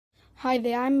Hi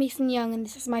there, I'm Mason Young and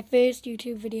this is my first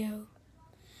YouTube video.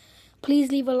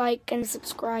 Please leave a like and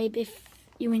subscribe if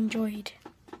you enjoyed.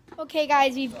 Okay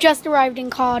guys, we've just arrived in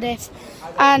Cardiff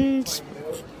and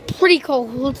pretty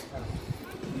cold.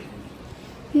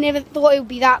 Never thought it would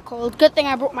be that cold. Good thing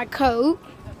I brought my coat.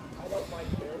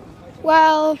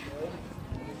 Well,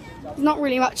 there's not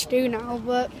really much to do now,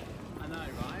 but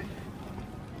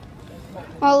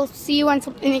I'll see you when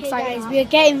something exciting. Guys, we are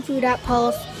getting food at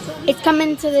Pulse. It's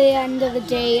coming to the end of the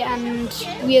day and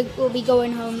we will be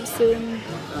going home soon.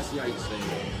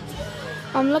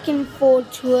 I'm looking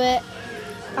forward to it.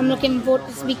 I'm looking forward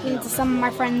to speaking to some of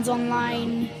my friends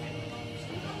online.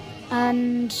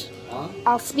 And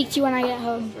I'll speak to you when I get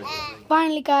home.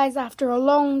 Finally guys, after a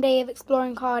long day of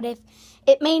exploring Cardiff,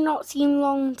 it may not seem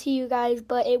long to you guys,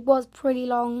 but it was pretty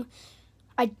long.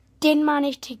 I didn't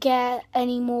manage to get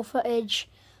any more footage.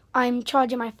 I'm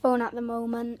charging my phone at the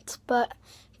moment, but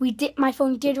my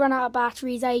phone did run out of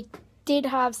batteries. I did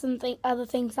have other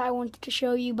things that I wanted to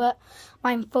show you, but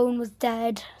my phone was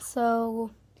dead.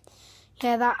 So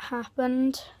yeah, that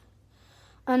happened.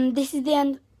 And this is the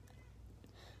end.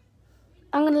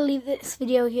 I'm going to leave this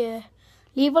video here.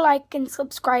 Leave a like and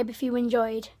subscribe if you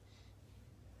enjoyed.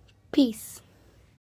 Peace.